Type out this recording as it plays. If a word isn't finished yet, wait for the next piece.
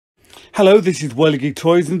Hello, this is Whirligig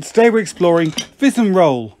Toys and today we're exploring Fizz and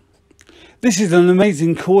Roll. This is an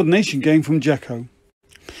amazing coordination game from Djeco.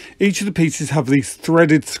 Each of the pieces have these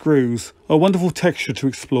threaded screws, a wonderful texture to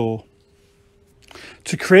explore.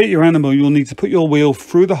 To create your animal, you'll need to put your wheel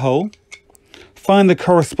through the hole, find the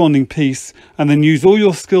corresponding piece, and then use all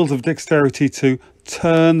your skills of dexterity to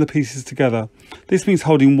turn the pieces together. This means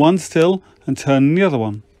holding one still and turning the other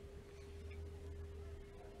one.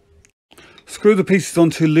 Screw the pieces on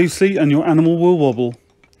too loosely and your animal will wobble.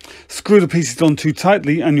 Screw the pieces on too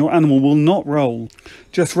tightly and your animal will not roll.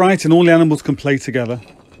 Just right and all the animals can play together.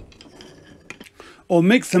 Or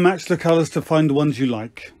mix and match the colours to find the ones you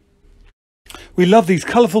like. We love these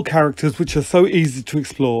colourful characters which are so easy to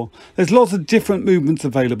explore. There's lots of different movements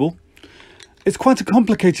available. It's quite a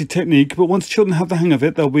complicated technique, but once children have the hang of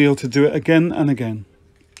it, they'll be able to do it again and again.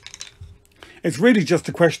 It's really just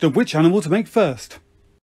a question of which animal to make first.